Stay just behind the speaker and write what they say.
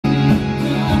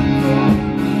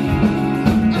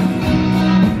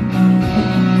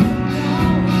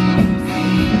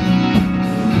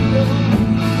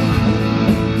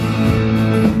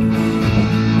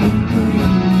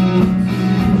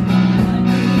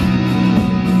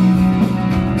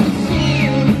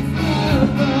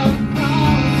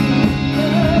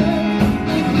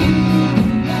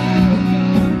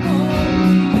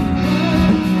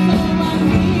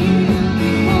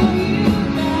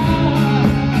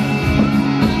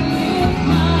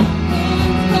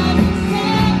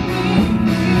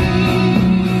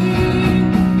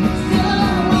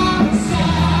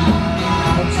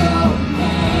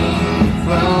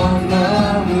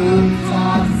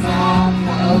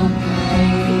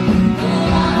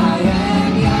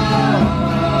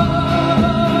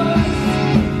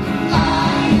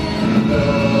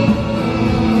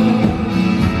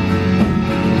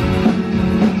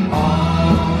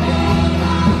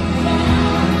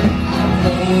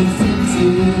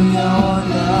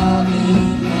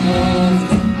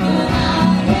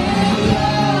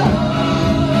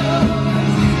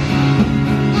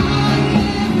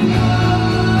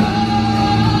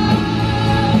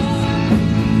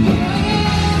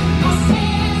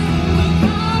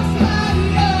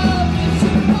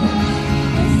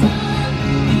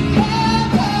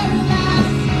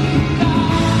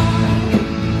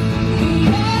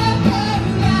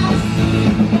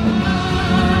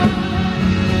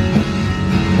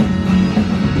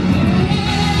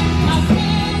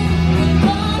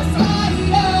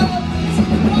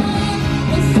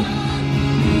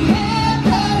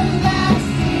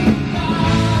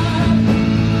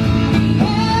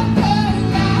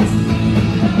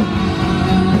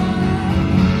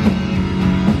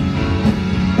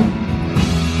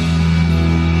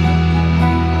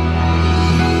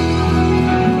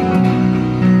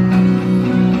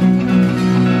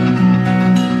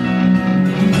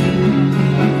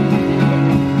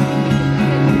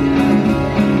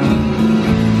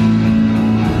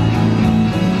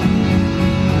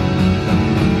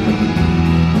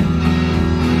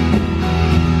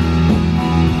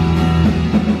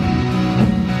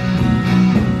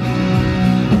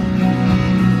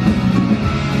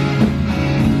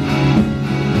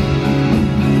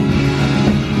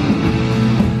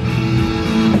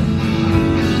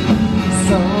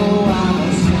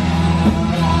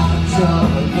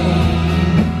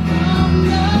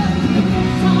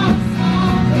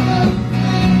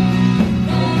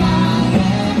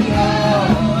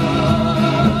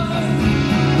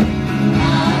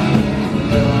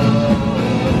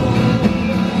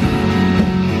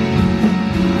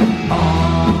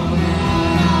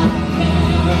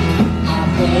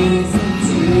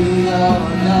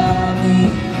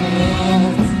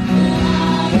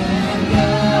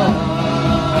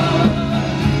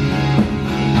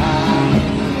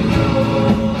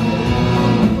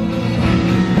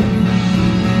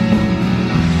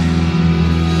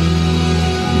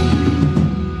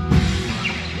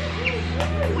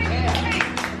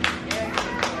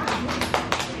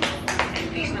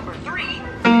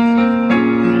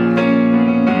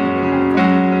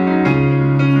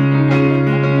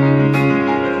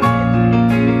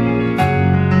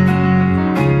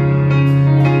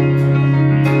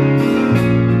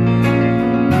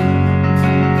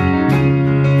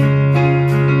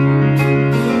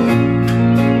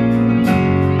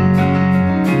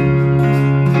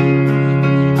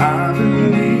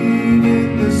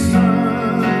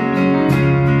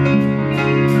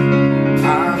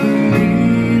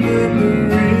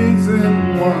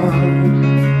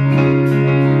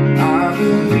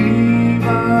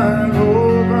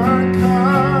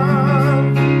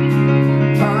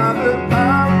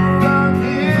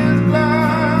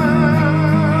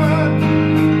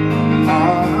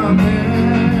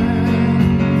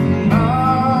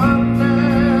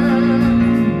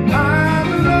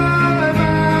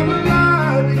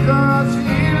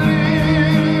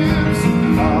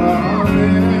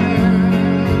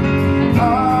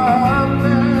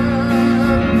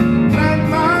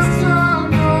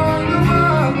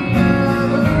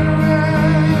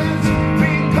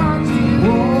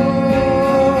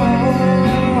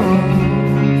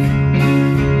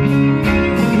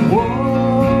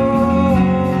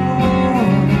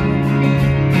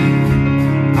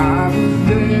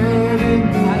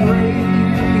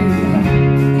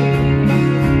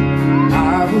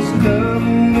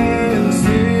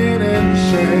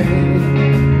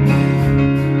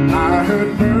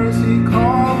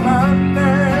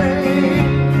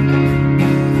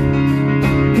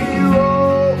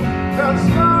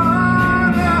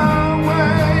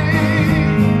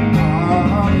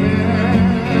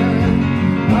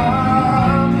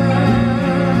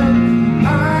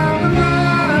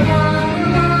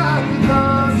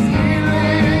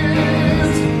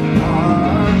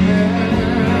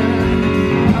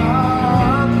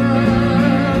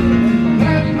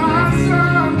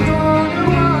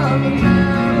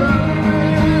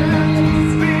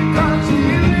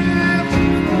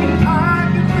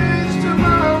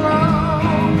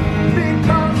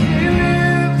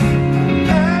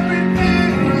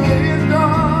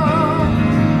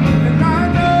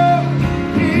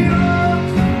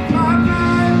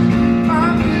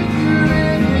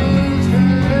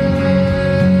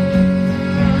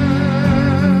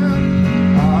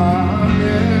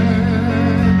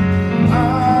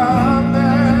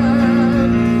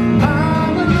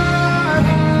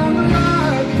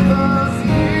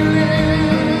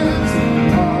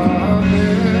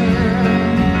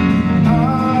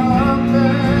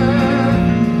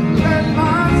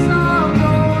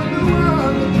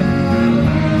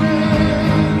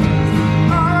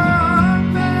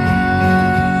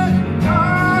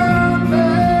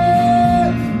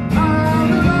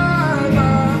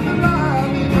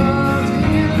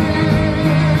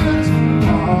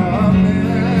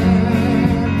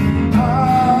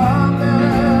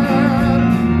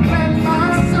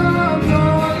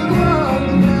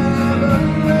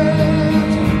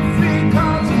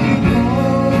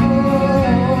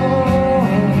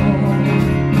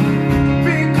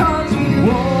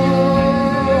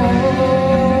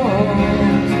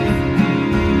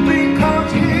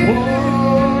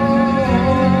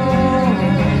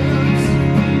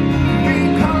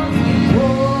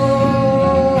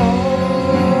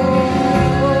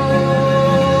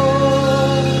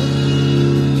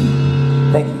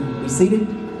seated.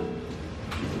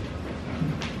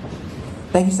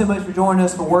 Thank you so much for joining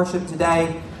us for worship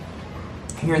today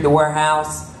here at the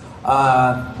warehouse.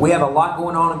 We have a lot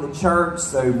going on in the church,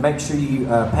 so make sure you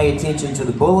pay attention to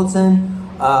the bulletin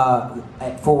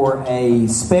for a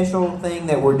special thing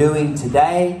that we're doing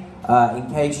today.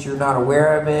 In case you're not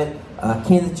aware of it,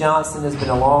 Kenneth Johnson has been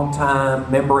a long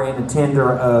time member and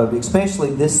attender of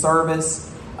especially this service.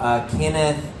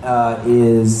 Kenneth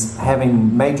is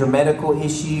having major medical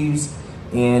issues,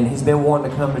 and he's been wanting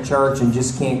to come to church and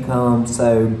just can't come.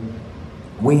 So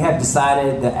we have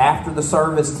decided that after the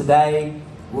service today,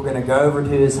 we're going to go over to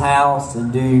his house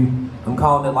and do, I'm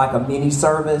calling it like a mini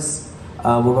service.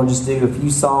 We're going to just do a few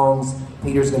songs.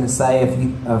 Peter's going to say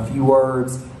a few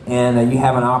words, and you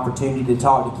have an opportunity to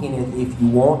talk to Kenneth if you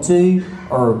want to,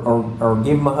 or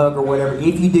give him a hug or whatever.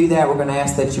 If you do that, we're going to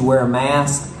ask that you wear a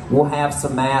mask. We'll have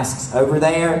some masks over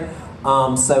there.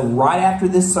 So right after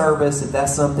this service, if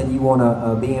that's something you want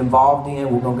to be involved in,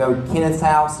 we're going to go to Kenneth's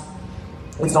house.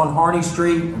 It's on Harney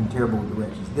Street. I'm terrible with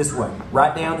directions. This way.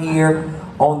 Right down here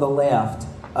on the left.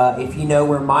 If you know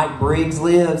where Mike Briggs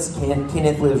lives,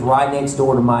 Kenneth lives right next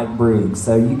door to Mike Briggs.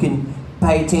 So you can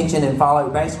pay attention and follow.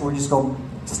 Basically, we're just going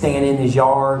to stand in his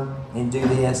yard and do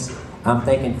this. I'm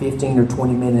thinking 15 or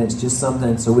 20 minutes, just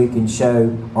something so we can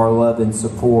show our love and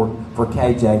support for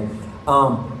KJ.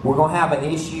 We're going to have an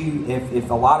issue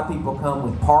if a lot of people come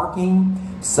with parking.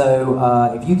 So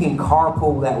if you can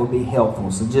carpool, that would be helpful.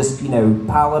 So just,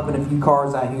 pile up in a few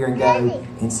cars out here and go,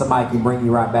 and somebody can bring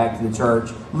you right back to the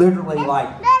church, literally like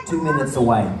 2 minutes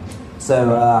away.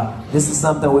 So this is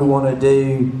something we want to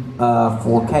do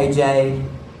for KJ,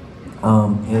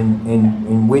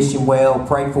 and wish him well,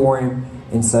 pray for him.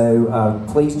 And so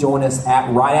please join us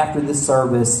right after this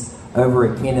service over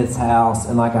at Kenneth's house.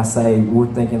 And like I say,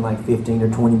 we're thinking like 15 or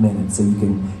 20 minutes. So you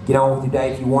can get on with your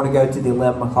day. If you want to go to the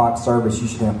 11 o'clock service, you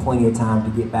should have plenty of time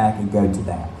to get back and go to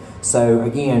that. So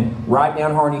again, right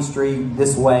down Harney Street,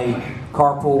 this way,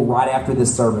 carpool right after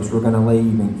this service. We're going to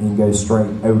leave and go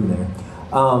straight over there.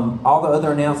 All the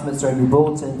other announcements are in your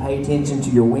bulletin. Pay attention to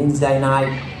your Wednesday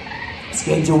night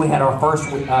schedule. We had our first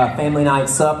family night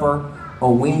supper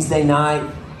on Wednesday night.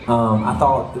 I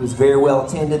thought it was very well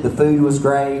attended. The food was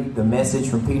great. The message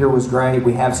from Peter was great.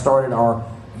 We have started our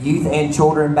youth and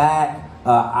children back.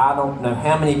 I don't know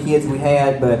how many kids we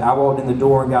had, but I walked in the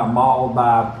door and got mauled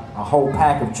by a whole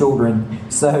pack of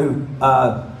children. So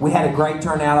we had a great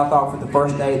turnout, I thought, for the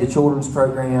first day of the children's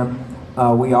program.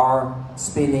 We are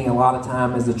spending a lot of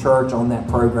time as a church on that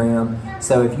program.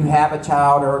 So if you have a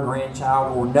child or a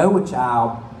grandchild or know a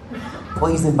child,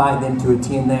 please invite them to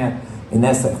attend that. And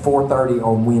that's at 4:30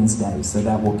 on Wednesday. So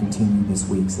that will continue this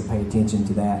week. So pay attention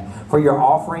to that. For your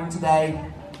offering today,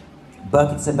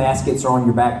 buckets and baskets are on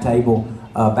your back table.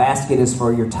 Basket is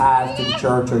for your tithe to the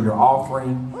church or your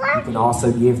offering. You can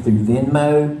also give through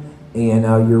Venmo. And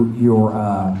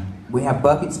we have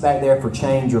buckets back there for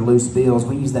change or loose bills.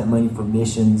 We use that money for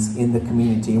missions in the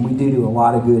community. And we do a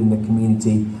lot of good in the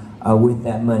community with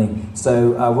that money.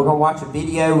 So we're going to watch a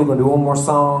video. We're going to do one more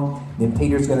song. Then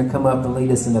Peter's going to come up and lead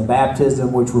us in a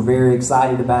baptism, which we're very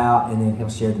excited about. And then he'll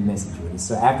share the message with us.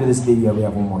 So after this video, we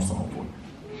have one more song for you.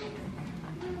 Watch this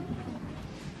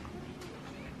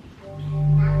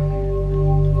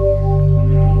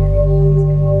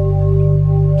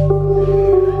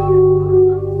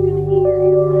video on 3 minutes.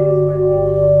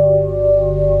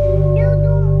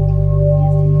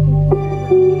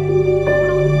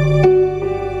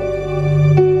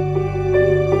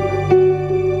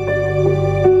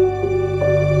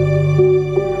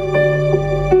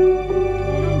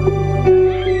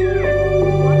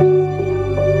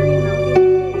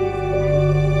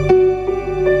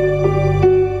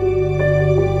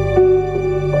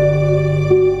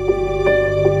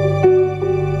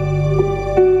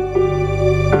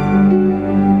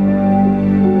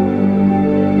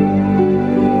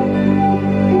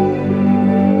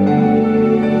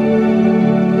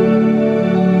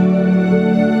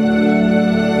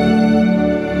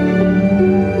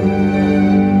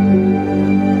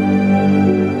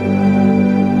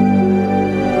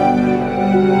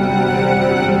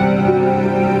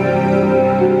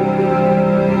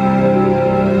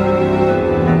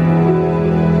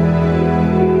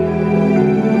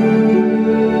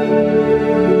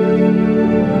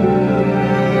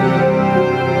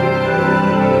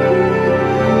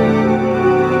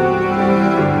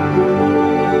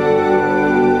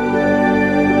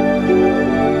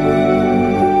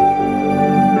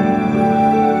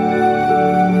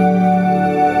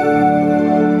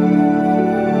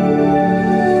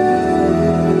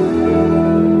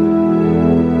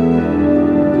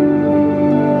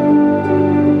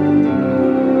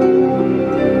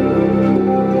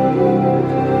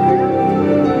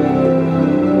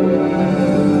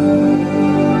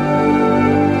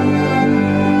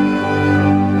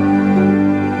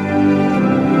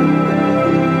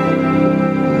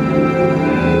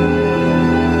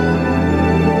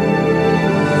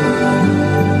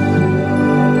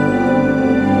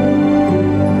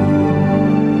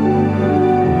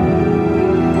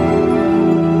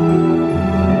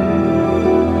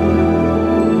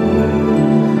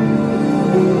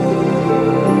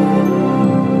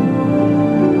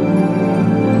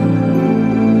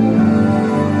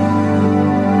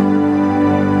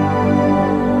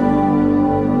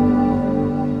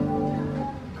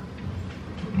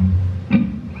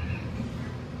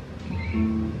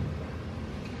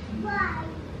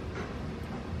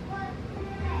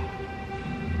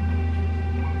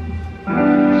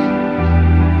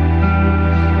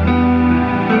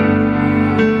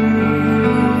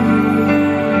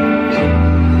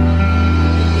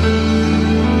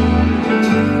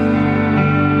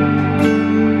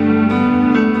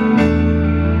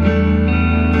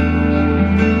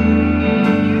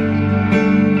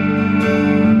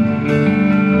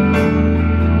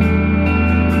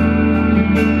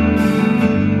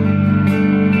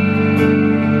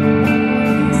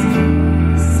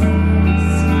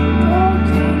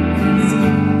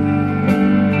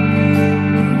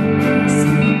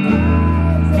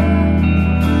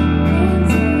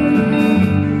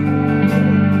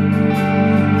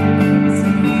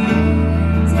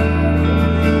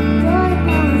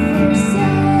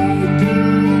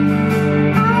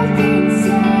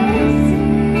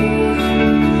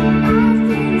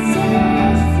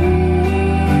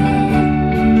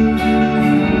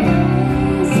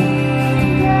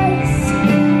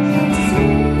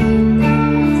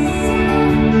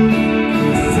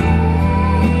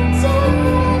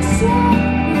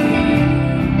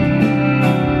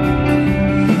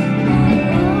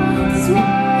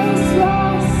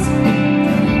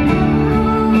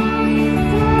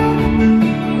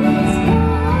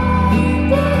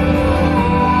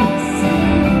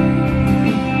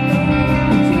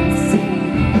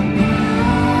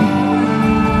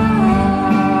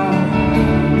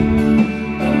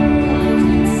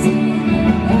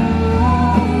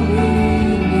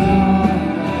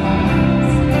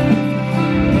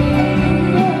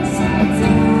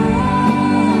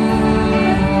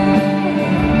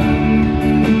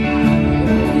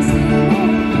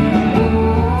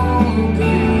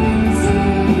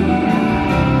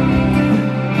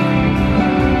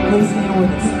 stand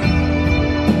with us.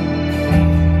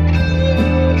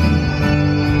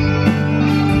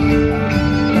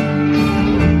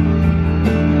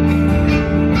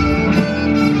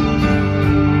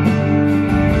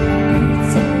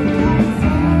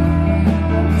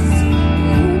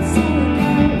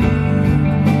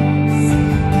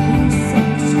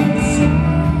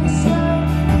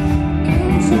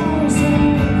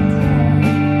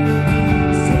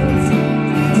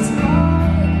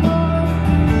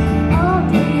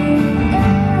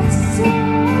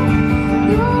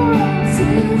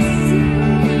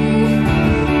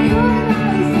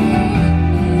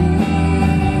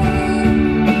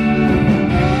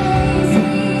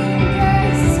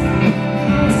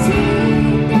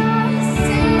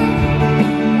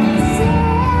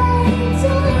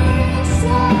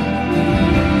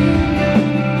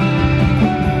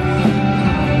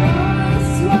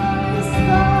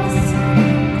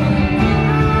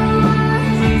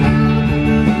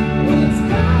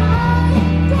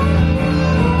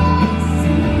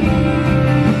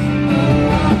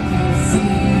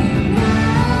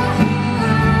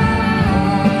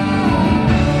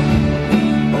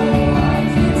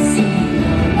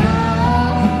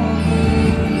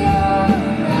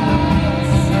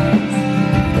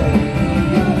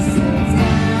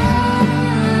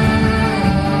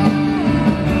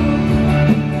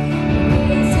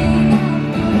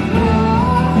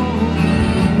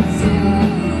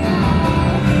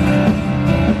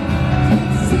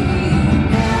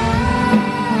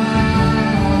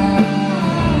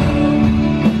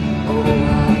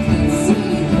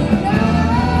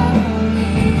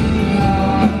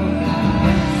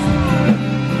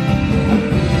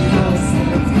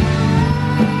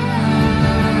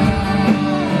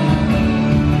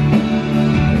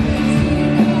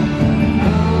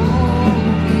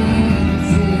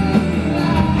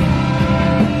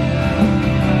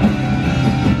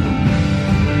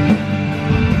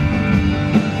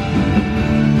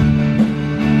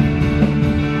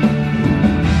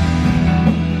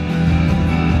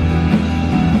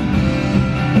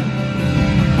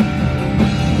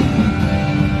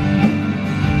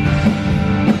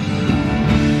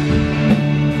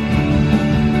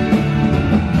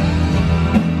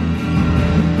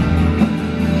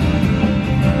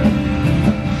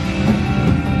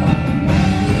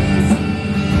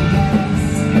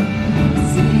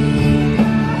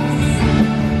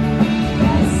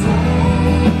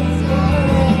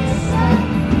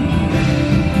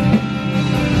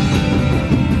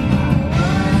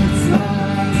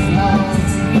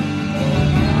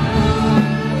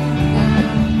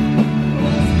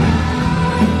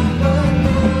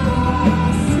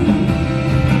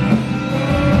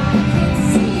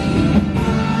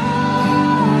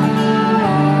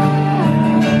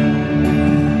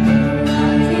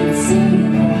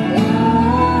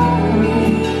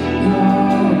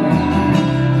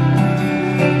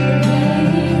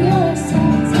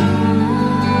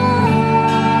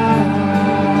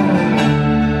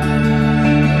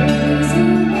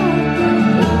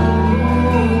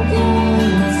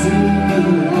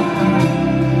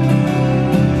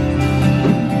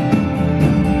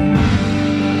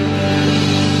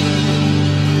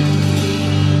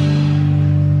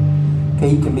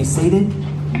 You can be seated.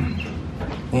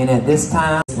 And at this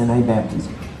time, in a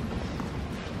baptism.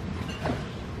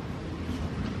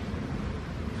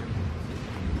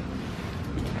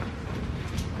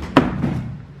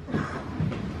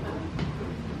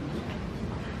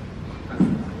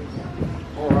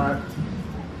 All right.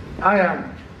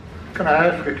 Can I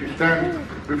ask that you stand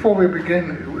before we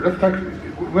begin? We're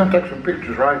going to take some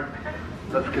pictures, right?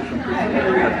 Let's get some pictures.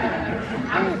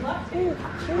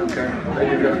 Okay,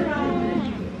 there you go.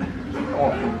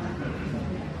 Awesome.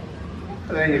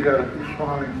 There you go. You're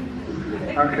smiling.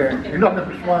 Okay, you're not going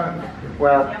to be smiling.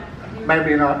 Well,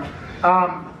 maybe not.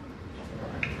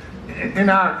 In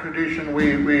our tradition,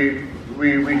 we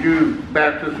do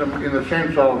baptism in the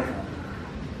sense of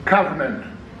covenant.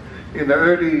 In the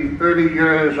early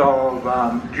years of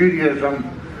Judaism,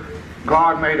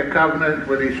 God made a covenant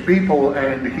with His people,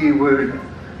 and He would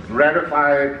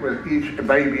ratify it with each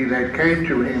baby that came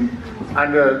to Him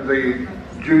under the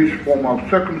Jewish form of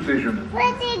circumcision.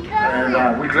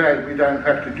 And we're glad we don't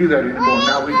have to do that anymore.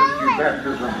 Now we just do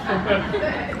baptism.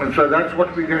 And so that's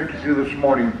what we're going to do this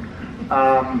morning.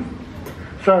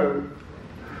 So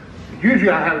usually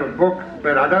I have a book,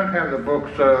 but I don't have the book,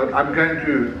 so I'm going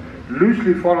to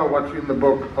loosely follow what's in the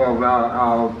book of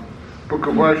our book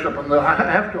of worship. And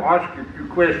I have to ask you a few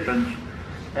questions,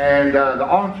 and the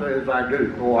answer is I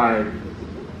do, or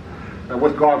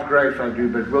with God's grace I do,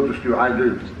 but we'll just do I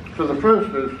do. So the first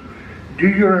is, do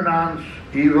you renounce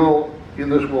evil in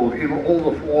this world, in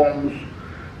all the forms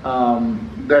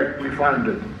that we find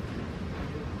it.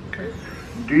 Okay.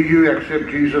 Do you accept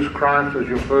Jesus Christ as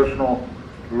your personal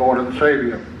Lord and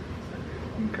Savior?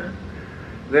 Okay.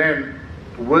 Then,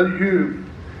 will you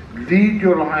lead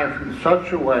your life in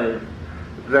such a way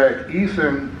that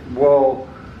Ethan will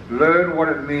learn what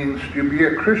it means to be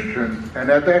a Christian, and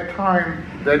at that time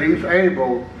that he's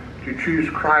able to choose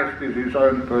Christ as his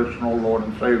own personal Lord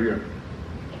and Savior?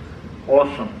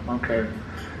 Awesome. Okay.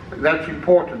 That's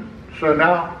important. So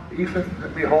now, Ethan,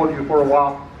 let me hold you for a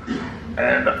while.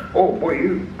 And, oh boy,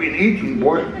 you've been eating,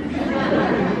 boy.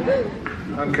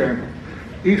 Okay.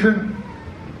 Ethan,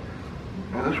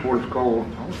 oh, this water's cold.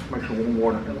 Let's make some warm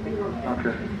water.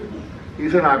 Okay.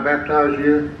 Ethan, I baptize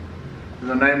you in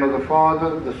the name of the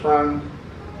Father, the Son,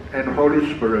 and the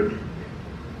Holy Spirit.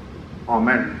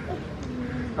 Amen.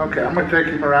 Okay, I'm going to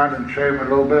take him around and show him a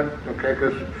little bit, okay,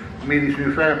 because meet his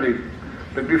new family.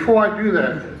 But before I do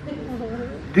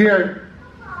that, dear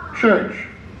church,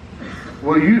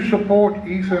 will you support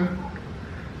Ethan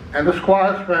and the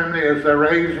Squires family as they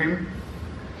raise him?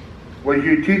 Will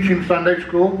you teach him Sunday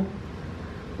school?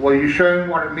 Will you show him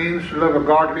what it means to live a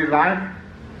godly life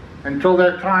until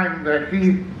that time that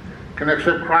he can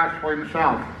accept Christ for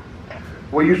himself?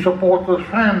 Will you support this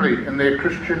family in their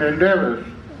Christian endeavors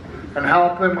and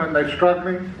help them when they're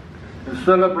struggling and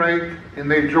celebrate in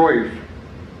their joys?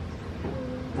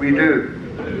 We do.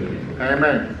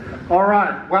 Amen. All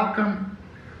right, welcome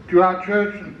to our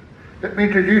church. Let me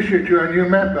introduce you to a new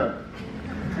member.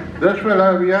 This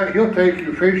fellow over here, he'll take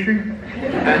you fishing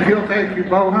and he'll take you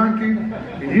bow hunting,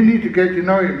 and you need to get to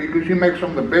know him because he makes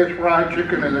some of the best fried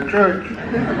chicken in the church.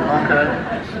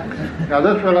 Okay. Now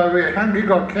this fellow over here, he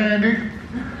got candy,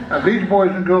 and these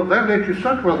boys and girls, they'll let you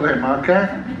sit with them, okay?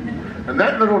 And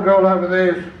that little girl over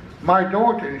there is my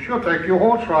daughter, and she'll take you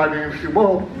horse riding if she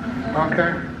will,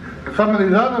 okay? And some of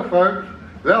these other folks,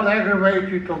 they'll aggravate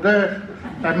you till death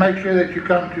and make sure that you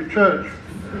come to church.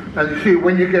 And you see,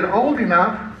 when you get old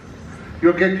enough,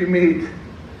 you'll get to meet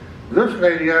this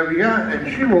lady over here, and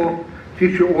she will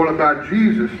teach you all about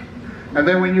Jesus. And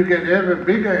then when you get ever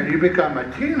bigger and you become a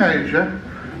teenager,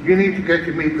 you need to get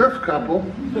to meet this couple,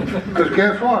 because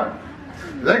guess what?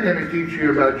 They're going to teach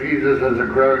you about Jesus as a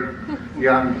grown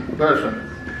young person.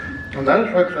 And those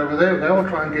folks over there, they will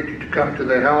try and get you to come to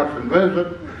their house and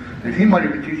visit, and he might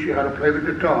even teach you how to play the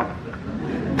guitar.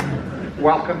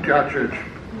 Welcome to our church.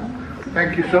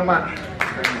 Thank you so much.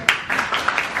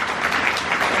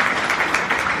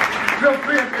 Feel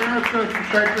free at the end of church to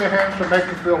shake their hands and make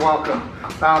them feel welcome.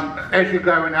 As you're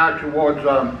going out towards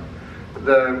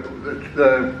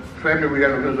the family we're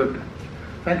going to visit.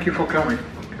 Thank you for coming.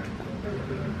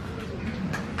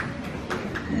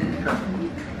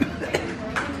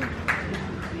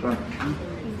 So,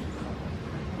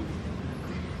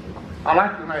 I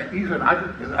like the name Ethan. I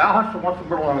asked him what's the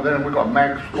middle one, and then we got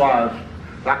Max Squires,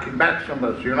 lucky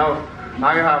Maximus, you know.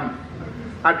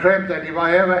 I dreamt that if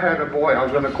I ever had a boy, I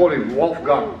was going to call him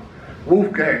Wolfgang,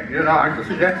 you know. I just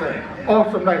said, that's an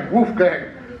awesome name, Wolfgang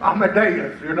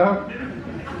Amadeus, you know,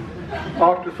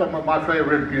 after some of my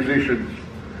favorite musicians.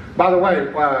 By the way,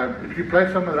 if you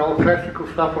play some of the old classical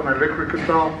stuff on an electric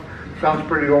guitar, sounds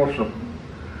pretty awesome.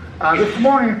 This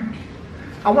morning,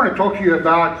 I want to talk to you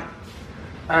about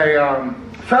a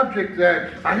subject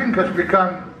that I think has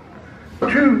become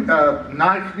too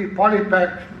nicely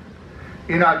polypacked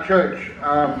in our church.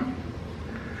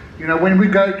 You know, when we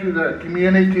go to the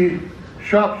community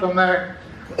shops and they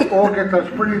all get those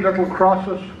pretty little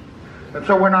crosses. And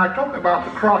so when I talk about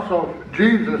the cross of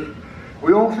Jesus,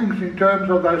 we all think in terms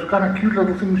of those kind of cute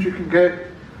little things you can get.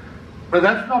 But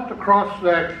that's not the cross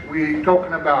that we're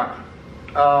talking about.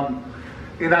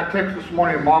 In our text this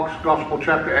morning, Mark's Gospel,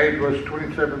 chapter 8, verse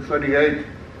 27-38,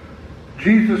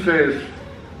 Jesus says,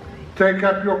 take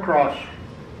up your cross,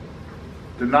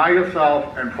 deny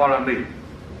yourself, and follow me.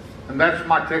 And that's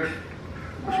my text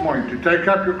this morning, to take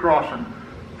up your cross and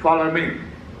follow me.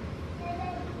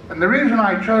 And the reason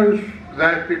I chose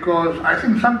that, because I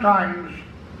think sometimes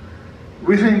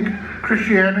we think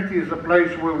Christianity is a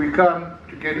place where we come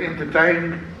to get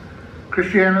entertained.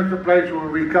 Christianity is a place where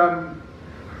we come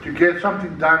to get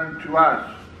something done to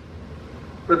us.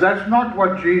 But that's not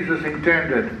what Jesus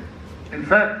intended. In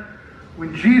fact,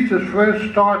 when Jesus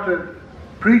first started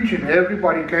preaching,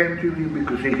 everybody came to him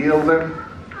because he healed them.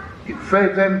 He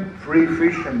fed them free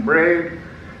fish and bread.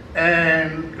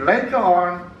 And later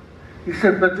on, he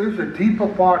said, but there's a deeper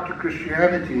part to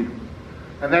Christianity,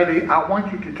 and that is, I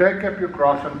want you to take up your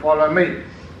cross and follow me.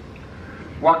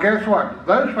 Well, guess what?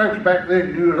 Those folks back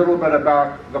then knew a little bit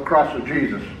about the cross of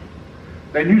Jesus.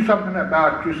 They knew something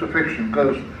about crucifixion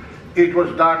because it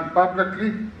was done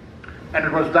publicly. and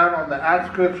it was done on the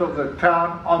outskirts of the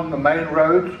town, on the main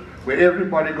roads, where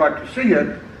everybody got to see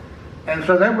it. And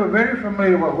so they were very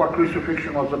familiar with what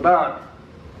crucifixion was about.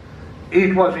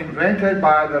 It was invented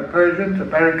by the Persians.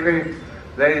 Apparently,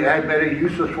 they had better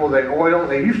uses for their oil.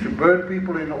 They used to burn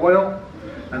people in oil,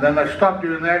 and then they stopped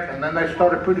doing that, and then they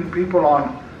started putting people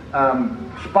on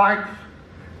spikes,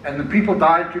 and the people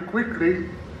died too quickly,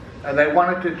 and they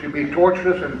wanted it to be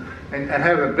torturous and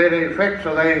have a better effect,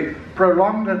 so they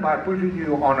prolonged it by putting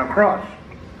you on a cross.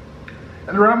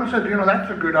 And the Romans said,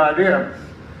 that's a good idea.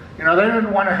 They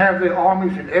didn't want to have their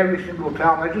armies in every single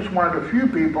town. They just wanted a few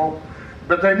people,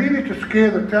 but they needed to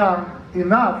scare the town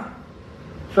enough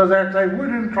so that they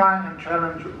wouldn't try and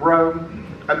challenge Rome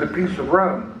and the peace of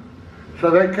Rome. So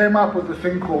they came up with this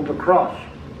thing called the cross.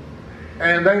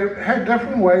 And they had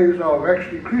different ways of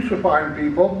actually crucifying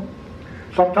people.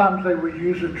 Sometimes they would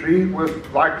use a tree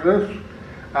like this.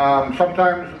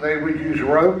 Sometimes they would use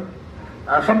rope.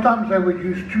 Sometimes they would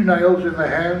use 2 nails in the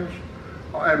hands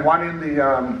and one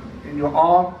in your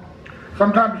arm.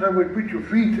 Sometimes they would put your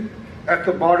feet at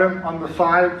the bottom on the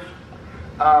sides.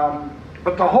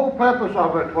 But the whole purpose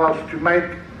of it was to make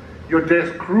your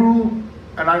death cruel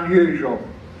and unusual.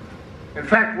 In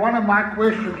fact, one of my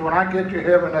questions when I get to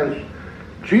heaven is,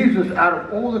 Jesus, out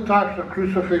of all the types of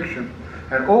crucifixion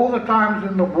and all the times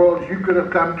in the world you could have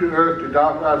come to earth to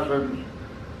die for our sins,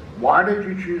 why did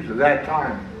you choose that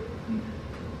time?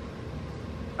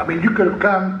 I mean, you could have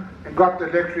come and got the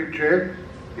electric chair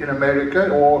in America,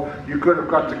 or you could have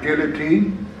got the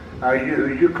guillotine,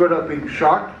 you could have been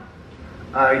shot,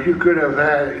 you could have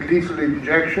had lethal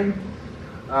injection.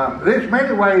 There's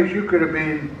many ways you could have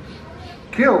been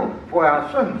killed for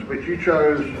our sins, but you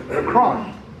chose the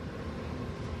cross.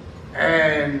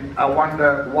 And I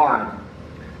wonder why.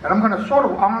 And I'm going to sort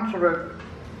of answer it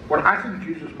what I think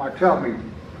Jesus might tell me.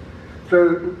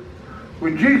 So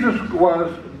when Jesus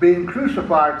was being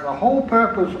crucified, the whole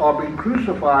purpose of being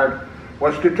crucified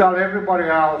was to tell everybody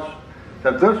else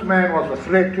that this man was a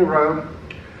threat to Rome,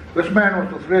 this man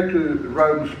was a threat to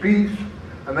Rome's peace,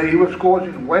 and that he was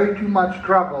causing way too much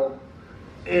trouble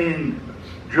in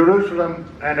Jerusalem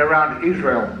and around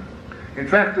Israel. In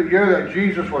fact, the year that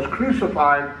Jesus was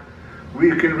crucified,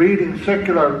 we can read in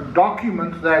secular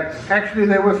documents that actually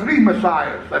there were 3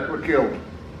 messiahs that were killed.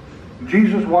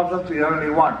 Jesus wasn't the only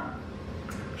one.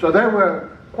 So they were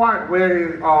quite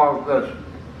wary of this.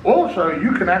 Also,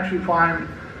 you can actually find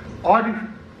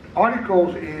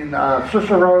articles in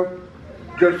Cicero,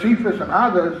 Josephus, and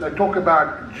others that talk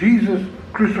about Jesus'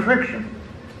 crucifixion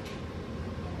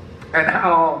and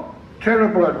how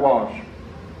terrible it was.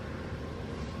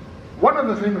 One of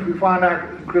the things we find out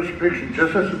in crucifixion,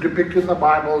 just as depicted in the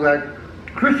Bible, that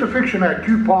crucifixion had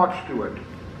 2 parts to it.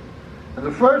 And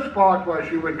the first part was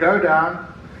you would go down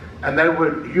and they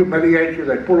would humiliate you,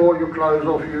 they'd pull all your clothes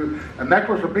off you, and that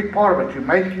was a big part of it, to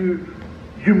make you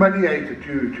humiliated,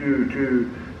 to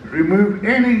remove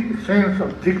any sense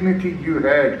of dignity you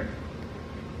had.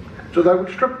 So they would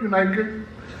strip you naked,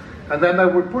 and then they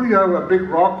would put you over a big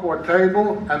rock or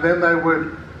table, and then they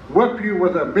would whip you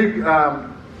with a big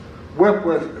whip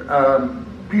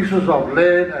with pieces of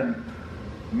lead and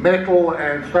metal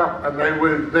and stuff, and they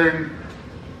would then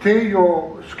tear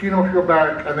your skin off your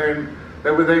back, and then they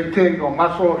would then tear your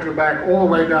muscle off your back all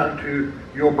the way down to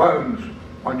your bones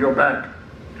on your back.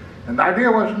 And the idea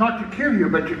was not to kill you,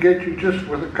 but to get you just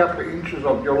with a couple of inches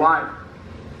of your life.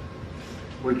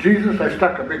 With Jesus, they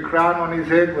stuck a big crown on his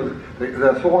head. With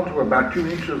the thorns were about 2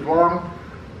 inches long,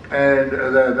 and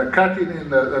the cutting in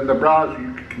the brows,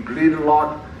 you can bleed a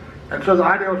lot. And so the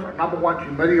idea was, number one, to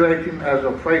humiliate him as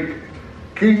a fake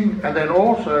king, and then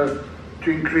also to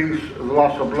increase the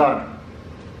loss of blood.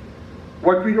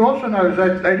 What we also know is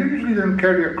that they usually didn't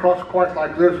carry a cross quite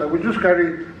like this. They would just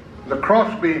carry the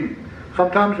crossbeam.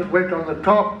 Sometimes it went on the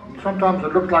top, and sometimes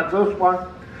it looked like this one,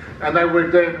 and they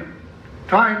would then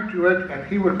tie him to it, and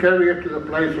he would carry it to the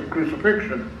place of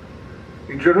crucifixion.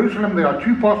 In Jerusalem, there are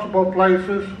 2 possible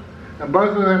places, and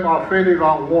both of them are a fairly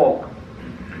long walk.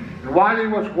 And while he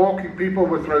was walking, people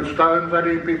would throw stones at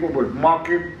him, people would mock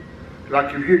him,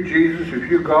 like, if you're Jesus, if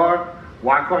you're God,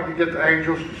 why can't you get the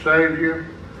angels to save you?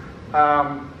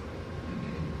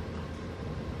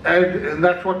 And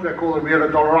that's what they call the Via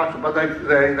Dolorosa, but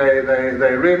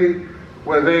they really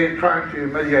were there trying to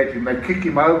humiliate him. They'd kick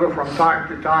him over from time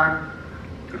to time,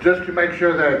 just to make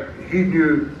sure that he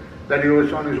knew that he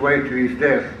was on his way to his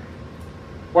death.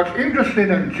 What's interesting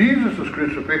in Jesus'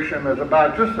 crucifixion is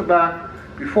just about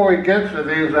before he gets there,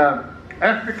 there's an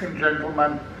African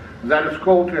gentleman that is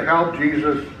called to help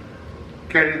Jesus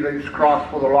carry his cross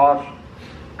for the last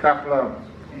couple of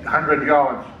 100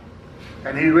 yards.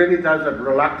 And he really does it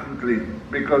reluctantly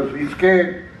because he's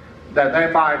scared that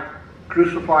they might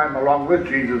crucify him along with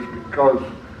Jesus, because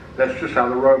that's just how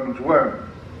the Romans were.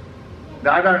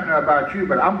 Now, I don't know about you,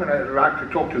 but I'm going to like to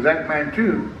talk to that man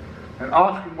too and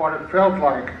ask him what it felt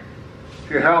like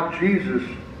to help Jesus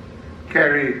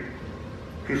carry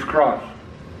his cross.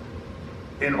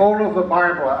 In all of the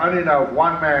Bible, I only know of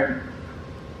one man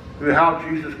who helped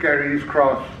Jesus carry his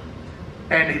cross,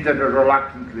 and he did it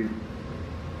reluctantly.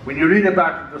 When you read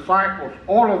about the disciples,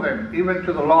 all of them, even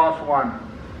to the last one,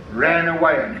 ran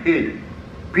away and hid.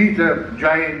 Peter,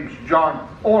 James, John,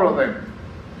 all of them.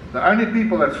 The only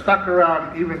people that stuck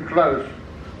around even close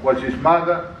was his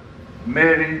mother,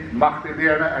 Mary,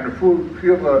 Magdalena, and a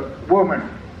few of the women.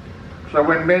 So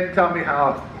when men tell me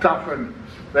how tough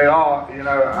they are,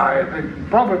 I think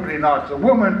probably not. The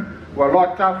women were a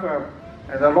lot tougher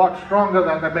and a lot stronger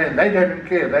than the men. They didn't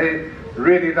care. They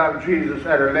really loved Jesus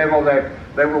at a level that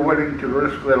they were willing to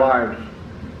risk their lives.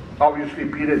 Obviously,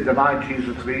 Peter denied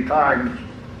Jesus 3 times.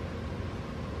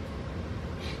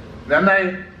 Then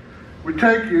they would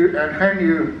take you and hang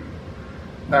you.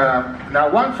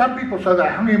 Some people say they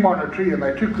hung him on a tree, and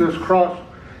they took this cross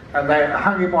and they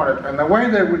hung him on it. And the way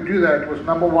they would do that was,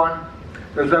 number one,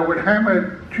 is they would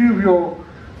hammer 2 of your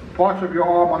parts of your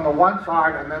arm on the one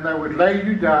side, and then they would lay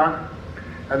you down,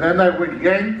 and then they would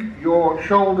yank your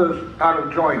shoulders out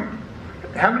of joint.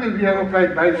 How many of you ever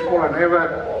played baseball and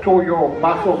ever tore your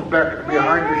muscles back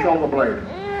behind your shoulder blade?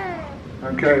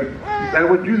 Okay, they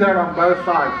would do that on both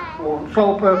sides for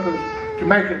sole purpose to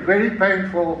make it very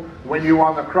painful when you're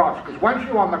on the cross. Because once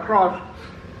you're on the cross,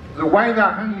 the way they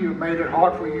hung you made it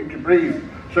hard for you to breathe.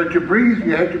 So to breathe,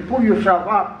 you had to pull yourself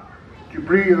up to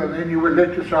breathe, and then you would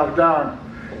let yourself down.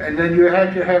 And then you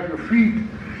had to have your feet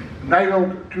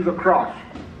nailed to the cross.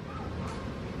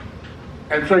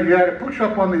 And so you had to push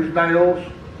up on these nails,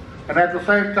 and at the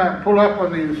same time pull up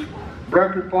on these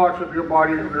broken parts of your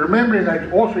body. Remembering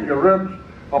that also your ribs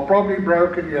are probably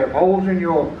broken, you have holes in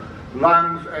your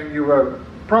lungs, and you were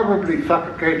probably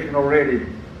suffocating already.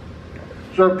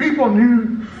 So people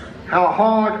knew how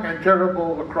hard and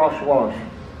terrible the cross was.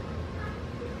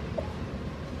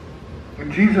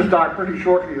 And Jesus died pretty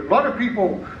shortly. A lot of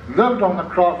people lived on the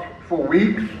cross for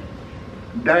weeks,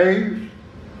 days,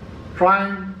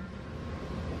 trying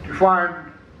to find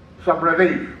some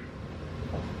relief.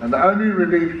 And the only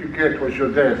relief you get was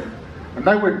your death. And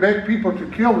they would beg people to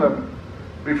kill them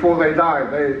before they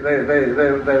died.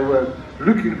 They were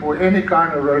looking for any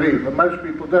kind of relief. And most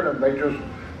people didn't. They just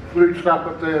threw stuff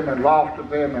at them and laughed at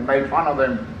them and made fun of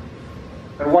them.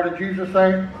 And what did Jesus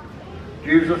say?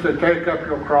 Jesus said, take up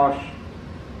your cross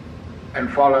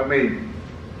and follow me.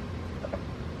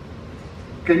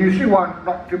 Can you see why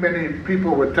not too many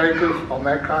people would take us on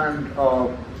that kind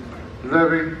of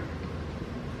living?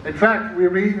 In fact, we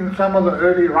read in some of the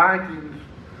early writings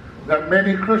that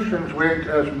many Christians went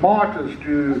as martyrs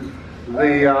to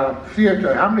the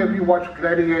theater. How many of you watched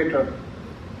Gladiator,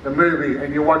 the movie,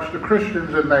 and you watched the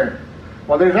Christians in there?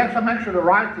 Well, there's some actual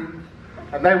writings,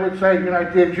 and they would say,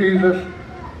 dear Jesus,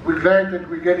 we're glad that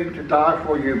we're getting to die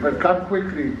for you, but come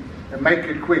quickly and make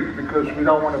it quick, because we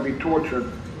don't want to be tortured.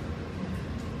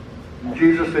 And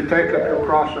Jesus said, take up your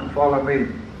cross and follow me.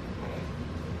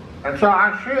 And so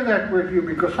I share that with you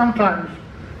because sometimes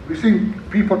we see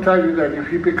people tell you that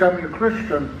if you become a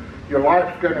Christian, your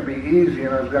life's going to be easy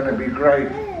and it's going to be great.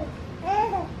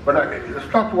 But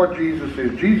it's not what Jesus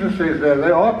says. Jesus says that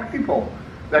there are people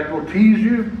that will tease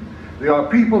you. There are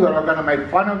people that are going to make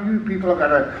fun of you. People are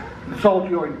going to insult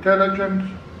your intelligence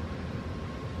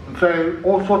and say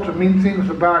all sorts of mean things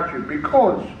about you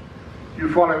because you're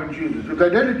following Jesus. If they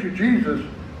did it to Jesus,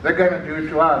 they're going to do it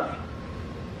to us.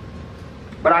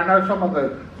 But I know some of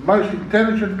the most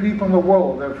intelligent people in the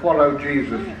world that follow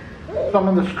Jesus. Some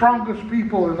of the strongest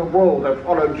people in the world that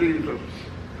follow Jesus.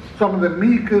 Some of the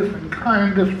meekest and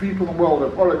kindest people in the world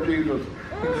that follow Jesus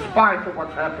in spite of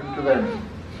what's happened to them.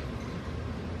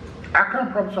 I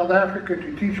come from South Africa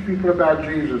to teach people about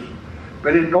Jesus.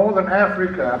 But in northern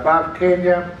Africa, above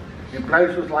Kenya, in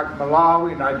places like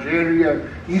Malawi, Nigeria,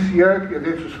 Ethiopia,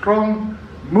 there's a strong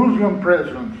Muslim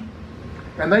presence.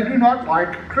 And they do not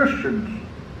like Christians.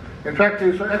 In fact,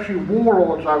 there's actually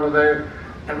warlords over there,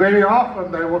 and very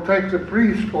often they will take the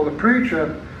priest or the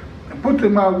preacher and put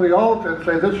them over the altar and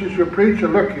say, this is your preacher,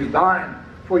 look, he's dying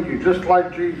for you, just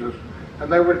like Jesus.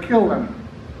 And they would kill them.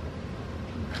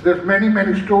 There's many,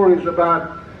 many stories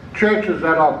about churches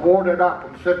that are boarded up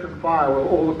and set on fire with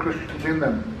all the Christians in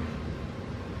them,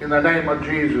 in the name of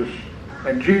Jesus.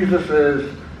 And Jesus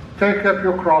says, take up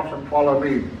your cross and follow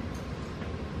me.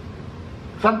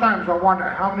 Sometimes I wonder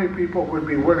how many people would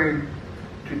be willing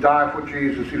to die for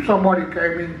Jesus. If somebody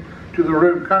came in to the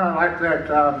room, kind of like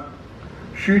that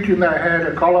shooting they had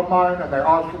at Columbine, and they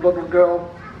asked the little girl,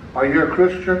 "Are you a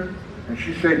Christian?" And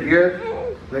she said yes.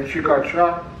 Then she got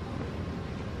shot.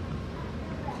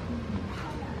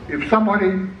 If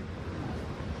somebody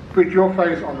put your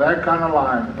face on that kind of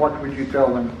line, what would you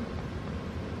tell them?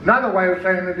 Another way of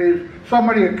saying it is,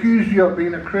 somebody accused you of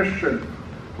being a Christian.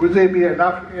 Would there be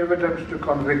enough evidence to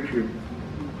convict you?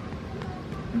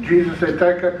 And Jesus said,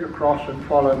 take up your cross and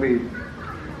follow me.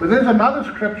 But there's another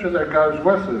scripture that goes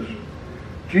with this.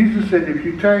 Jesus said, if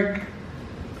you take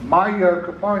my yoke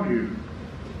upon you,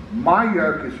 my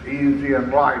yoke is easy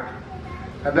and light,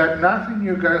 and that nothing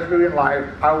you go through in life,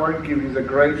 I won't give you the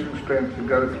grace and strength to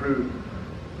go through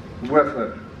with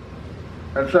it.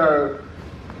 And so,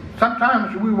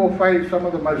 sometimes we will face some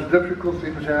of the most difficult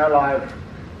things in our life.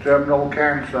 Terminal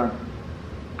cancer,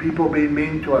 people being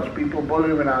mean to us, people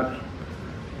bullying us.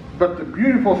 But the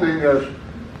beautiful thing is,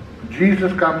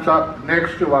 Jesus comes up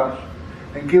next to us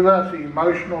and gives us the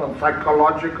emotional and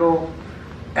psychological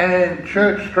and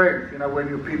church strength, when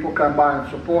your people come by and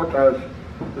support us,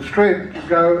 the strength to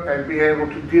go and be able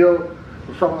to deal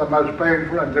with some of the most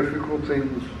painful and difficult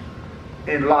things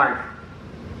in life.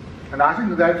 And I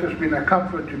think that's just been a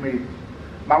comfort to me.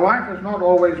 My life has not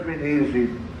always been easy.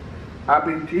 I've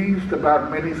been teased about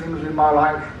many things in my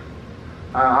life.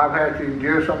 I've had to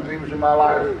endure some things in my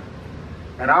life.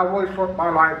 And I always thought my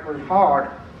life was hard.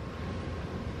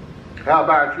 How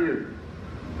about you?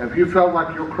 Have you felt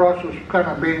like your cross was kind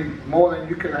of being more than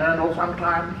you can handle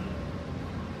sometimes?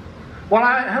 Well,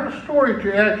 I have a story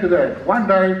to add to that. One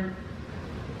day,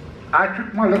 I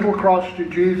took my little cross to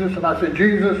Jesus and I said,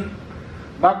 Jesus,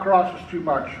 my cross is too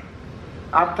much.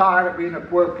 I'm tired of being a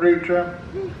poor preacher.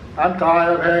 I'm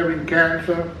tired of having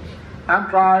cancer. I'm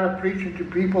tired of preaching to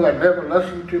people that never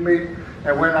listen to me.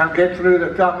 And when I get through,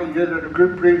 they tell me you did a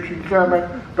good preaching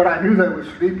sermon, but I knew they were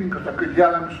sleeping because I could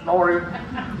hear them snoring.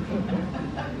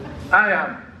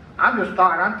 I'm just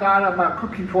tired. I'm tired of my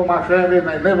cooking for my family, and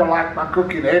they never like my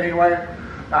cooking anyway.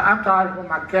 I'm tired of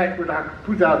my cat when I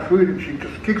put out food and she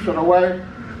just kicks it away.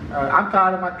 I'm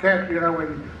tired of my cat,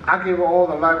 when I give her all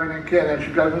the loving and care, and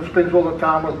she goes and spends all the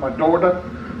time with my daughter.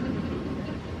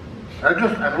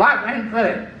 And life ain't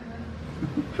fair.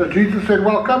 So Jesus said,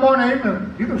 well, come on in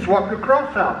and you can swap your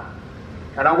cross out.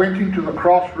 And I went into the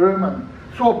cross room and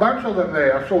saw a bunch of them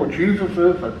there. I saw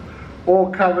Jesus's and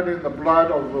all covered in the blood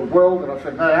of the world. And I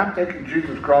said, no, I'm taking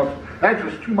Jesus' cross. That's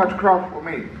just too much cross for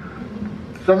me.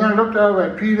 So then I looked over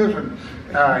at Peter's,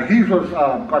 and his was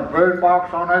got burn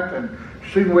marks on it, and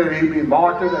seen where he'd been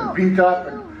martyred and beat up.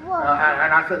 And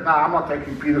I said, no, I'm not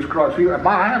taking Peter's cross.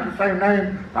 I have the same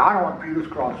name, but I don't want Peter's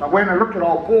cross. I went and looked at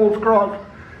old Paul's cross,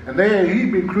 and there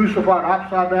he'd been crucified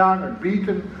upside down and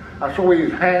beaten. I saw where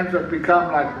his hands had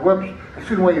become like whips. I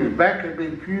seen where his back had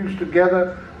been fused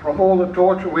together from all the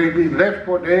torture, where he'd been left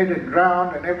for dead and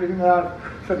drowned and everything else.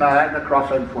 I said, no, the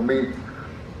cross ain't for me.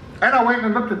 And I went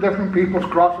and looked at different people's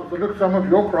crosses. I looked at some of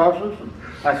your crosses, and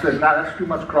I said, no, that's too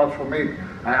much cross for me.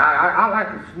 I like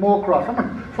a small cross. I'm going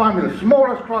to find me the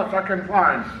smallest cross I can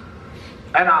find.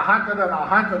 And I hunted and I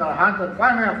hunted and I hunted.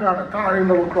 Finally I found a tiny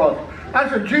little cross. I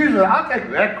said, Jesus, I'll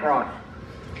take that cross.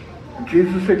 And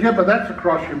Jesus said, yeah, but that's the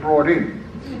cross you brought in.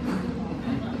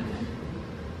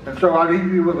 And so I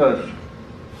leave you with this.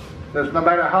 There's no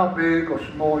matter how big or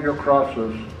small your cross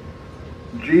is,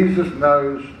 Jesus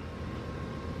knows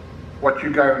what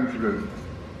you're going through.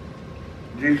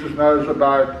 Jesus knows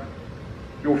about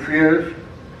your fears.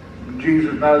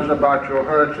 Jesus knows about your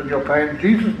hurts and your pain.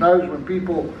 Jesus knows when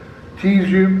people tease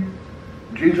you.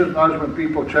 Jesus knows when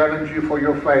people challenge you for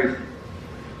your faith.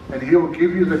 And He'll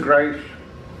give you the grace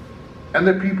and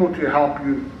the people to help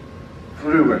you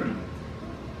through it.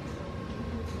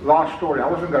 Last story. I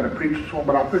wasn't going to preach this one,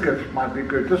 but I think it might be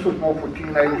good. This was more for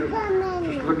teenagers,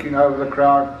 just looking over the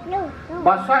crowd.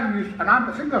 My son used, and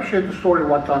I think I've shared the story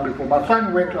one time before. My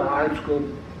son went to high school,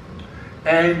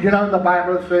 and the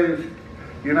Bible says,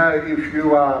 if you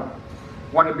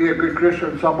want to be a good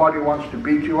Christian, somebody wants to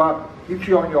beat you up, hit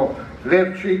you on your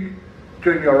left cheek,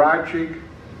 turn your right cheek.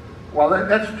 Well,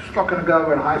 that's just not going to go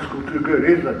over in high school too good,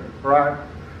 is it? Right?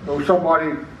 Or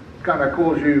somebody kind of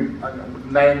calls you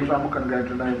names. I'm not going to go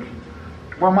into names.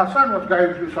 Well, my son was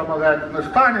going through some of that, and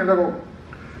this tiny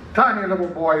little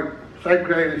boy, same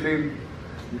grade as him,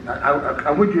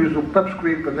 I would use a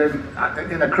pipsqueak, but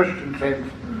then in a Christian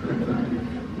sense.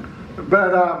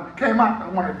 But came up, I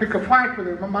wanted to pick a fight with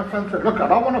him, and my son said, look, I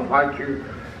don't want to fight you.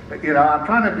 I'm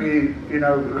trying to be,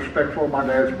 respectful of my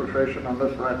dad's profession and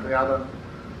this, that, and the other.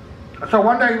 So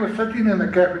one day he was sitting in the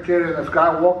cafeteria, and this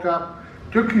guy walked up,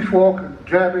 took his fork and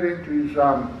jabbed it into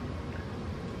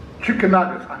chicken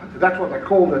nuggets. That's what they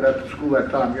called it at the school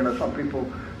that time. You know, some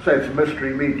people say it's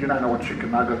mystery meat. You don't know what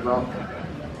chicken nuggets are.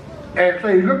 And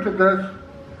so he looked at this,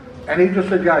 and he just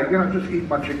said, yeah, you know, just eat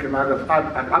my chicken nuggets.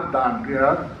 I'm done, you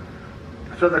know.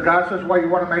 So the guy says, well, you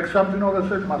want to make something of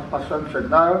this? My son said,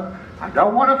 no, I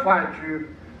don't want to fight you.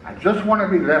 I just want to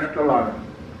be left alone.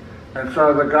 And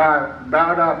so the guy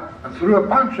bowed up and threw a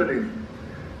punch at him.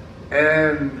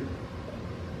 And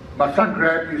my son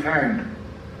grabbed his hand.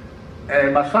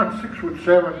 And my son's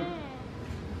 6'7",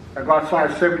 I got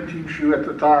size 17 shoe at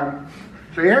the time.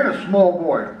 So he had a small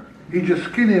boy. He's just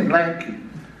skinny and lanky.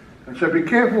 And so be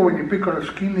careful when you pick on a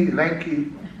skinny,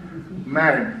 lanky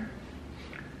man.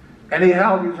 And he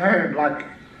held his hand like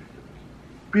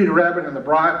Peter Rabbit in the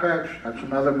Briar Patch. That's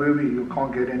another movie you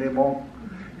can't get anymore.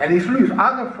 And he threw his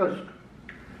other fist.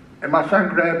 And my son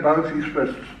grabbed both his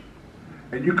fists.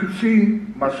 And you could see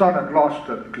my son had lost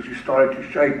it because he started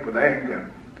to shake with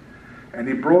anger. And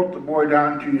he brought the boy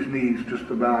down to his knees just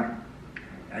about.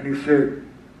 And he said,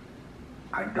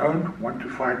 I don't want to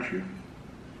fight you.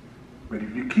 But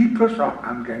if you keep this up,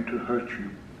 I'm going to hurt you.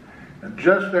 And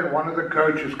just then one of the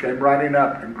coaches came running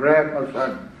up and grabbed my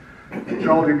son and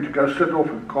told him to go sit off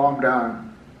and calm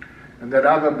down. And that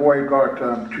other boy got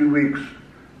 2 weeks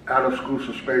out of school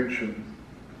suspension.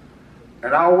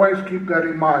 And I always keep that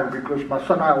in mind because my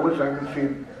son and I always haven't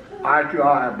seen eye to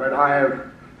eye, but I have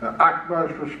the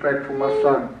utmost respect for my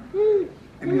son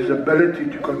in his ability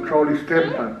to control his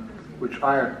temper, which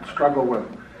I struggle with.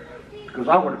 Because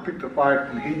I would have picked a fight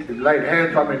and he laid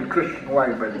hands on me in a Christian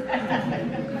way, but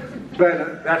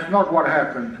that's not what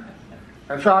happened.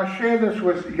 And so I share this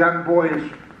with young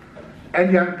boys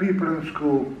and young people in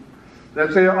school,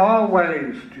 that there are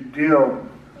ways to deal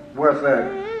with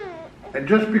that. And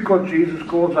just because Jesus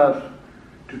calls us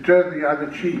to turn the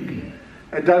other cheek,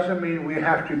 it doesn't mean we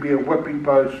have to be a whipping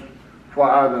post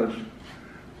for others.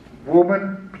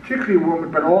 Women, particularly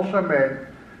women, but also men,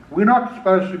 we're not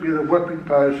supposed to be the whipping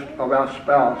post of our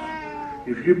spouse.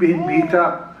 If you've been beat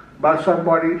up by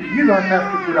somebody, you don't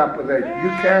have to put up with that. You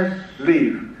can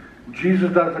leave.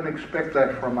 Jesus doesn't expect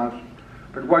that from us.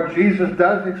 But what Jesus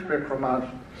does expect from us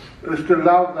is to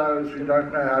love those who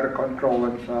don't know how to control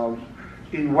themselves.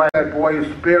 In way that boy's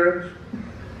parents,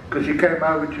 because he came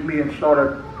over to me and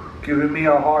started giving me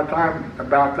a hard time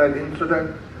about that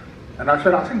incident. And I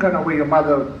said, I think I know where your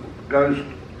mother goes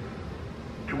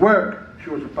to work. She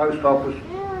was a post office,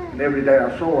 and every day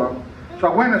I saw her. So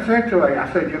I went and said to her,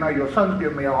 I said, you know, your son's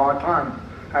giving me a hard time.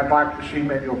 I'd like to see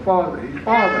him and your father, his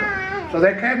father. So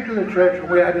they came to the church and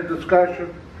we had a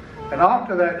discussion. And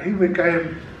after that, he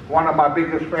became one of my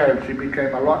biggest fans. He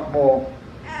became a lot more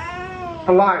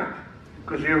polite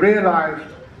because he realized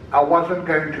I wasn't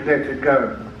going to let it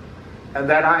go. And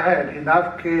that I had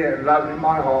enough care and love in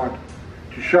my heart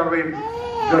to show him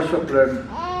discipline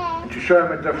and to show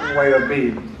him a different way of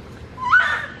being.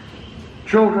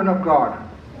 Children of God,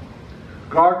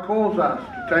 God calls us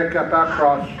to take up our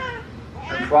cross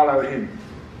and follow Him.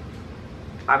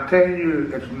 I'm telling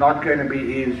you, it's not going to be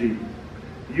easy.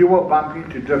 You will bump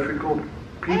into difficult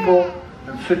people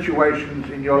and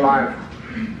situations in your life.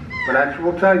 But I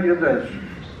will tell you this,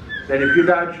 that if you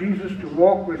allow Jesus to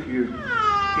walk with you,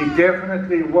 He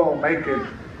definitely will make it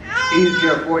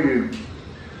easier for you.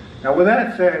 Now with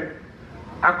that said,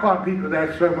 I can't beat with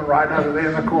that sermon right over there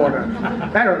in the corner.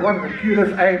 That was one of the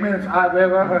cutest amens I've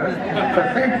ever heard. So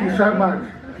thank you so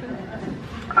much.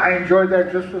 I enjoyed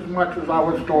that just as much as I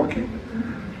was talking.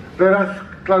 Let us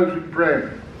close in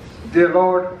prayer. Dear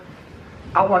Lord,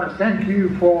 I want to thank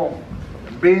you for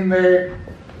being there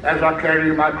as I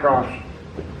carry my cross.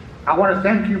 I want to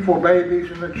thank you for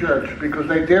babies in the church because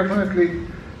they definitely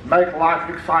make life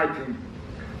exciting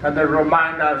and they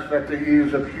remind us that there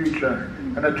is a future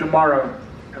and a tomorrow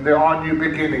and there are new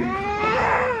beginnings.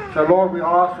 So Lord, we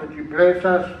ask that you bless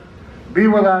us, be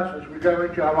with us as we go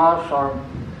into our last song,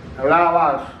 allow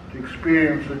us to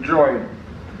experience the joy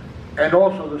and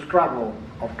also the struggle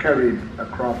of carrying a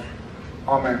cross.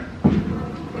 Amen.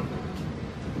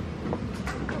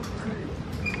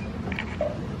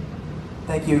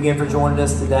 Thank you again for joining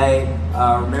us today.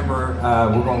 Remember,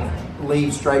 we're going to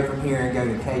leave straight from here and go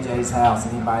to KJ's house.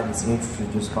 Anybody that's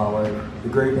interested, just follow the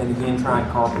group. And again, try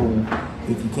and carpool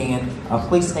if you can.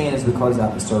 Please stand as we close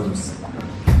out the service.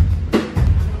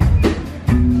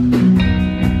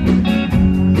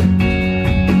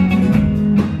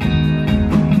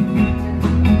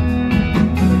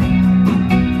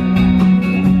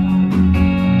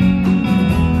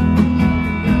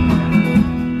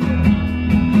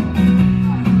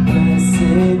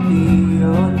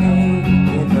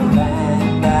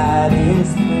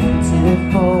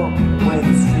 Where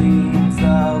the streams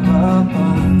of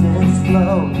abundance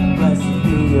flow.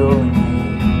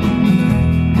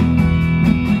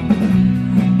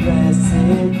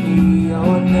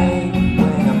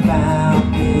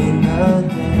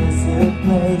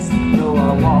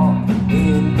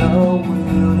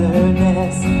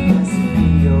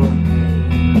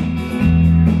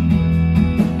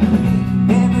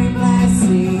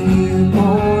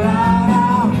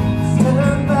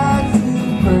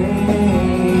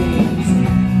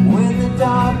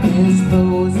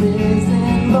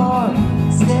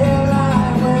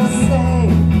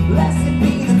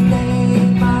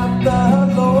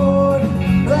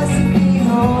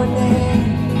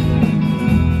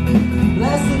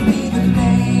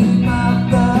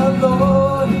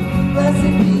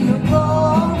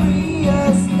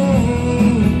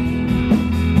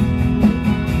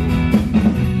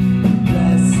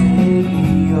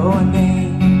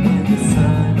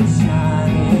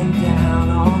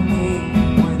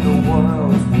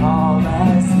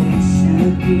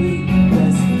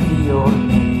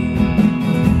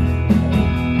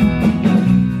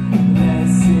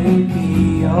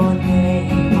 your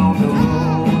name on the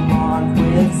road marked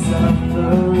with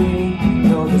suffering.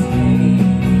 You're the pain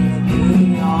in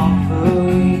the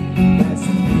offering.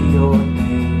 Blessed be your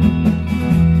name.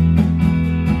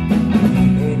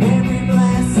 And every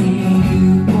blessing you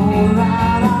pour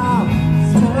out, I'll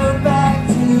turn back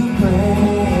to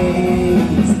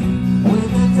praise. When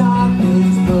the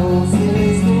darkness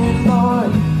closes in,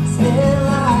 Lord, still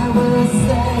I will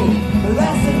say,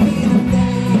 blessed be the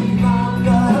name of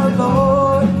the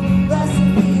Lord. Blessed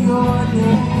be your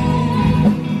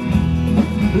name.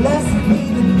 Blessed be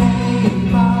the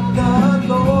name of the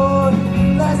Lord.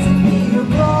 Blessed be your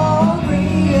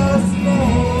glorious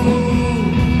name.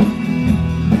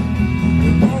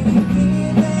 And then you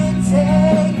give and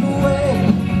take away.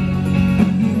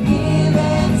 You give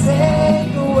and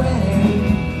take away.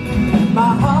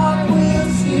 My heart will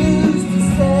choose to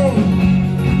say,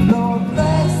 Lord,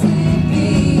 blessed be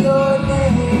your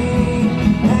name.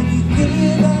 And you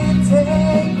give and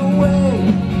take away.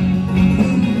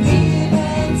 You give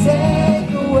and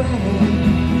take away.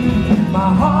 My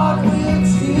heart will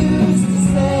choose to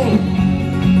say,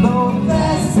 Lord,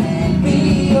 blessed be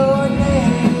your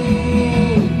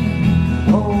name.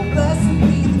 Oh, blessed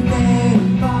be the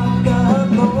name of the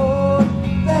Lord.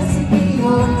 Blessed be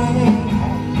your name.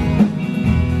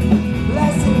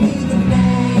 Blessed be the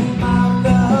name of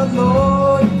the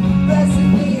Lord. Blessed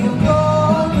be your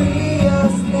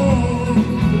glorious name.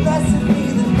 Blessed be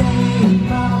the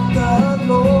name of the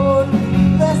Lord.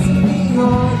 Blessed be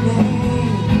your name.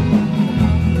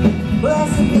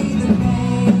 Blessed be the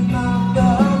name of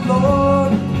the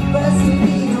Lord. Blessed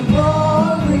be your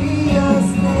glorious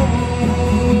name.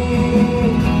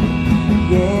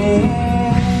 Yeah.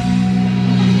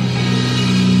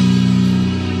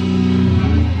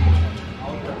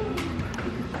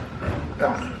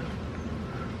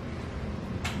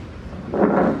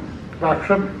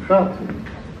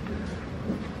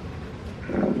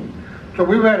 So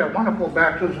we've had a wonderful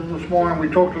baptism this morning. We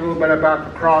talked a little bit about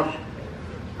the cross.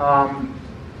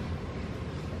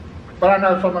 But I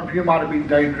know some of you might have been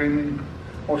daydreaming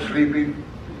or sleeping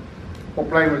or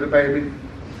playing with the baby.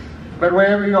 But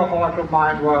wherever your heart or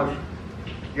mind was,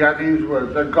 you had these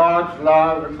words, that God's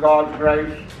love and God's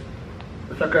grace.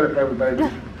 It's okay to play with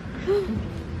babies.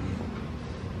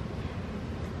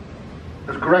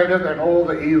 Is greater than all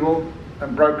the evil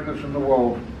and brokenness in the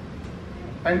world.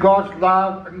 And God's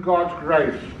love and God's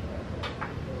grace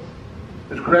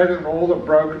is greater than all the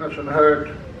brokenness and hurt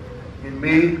in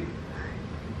me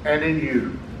and in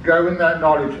you. Go in that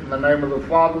knowledge in the name of the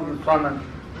Father, the Son, and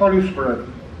Holy Spirit.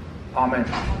 Amen.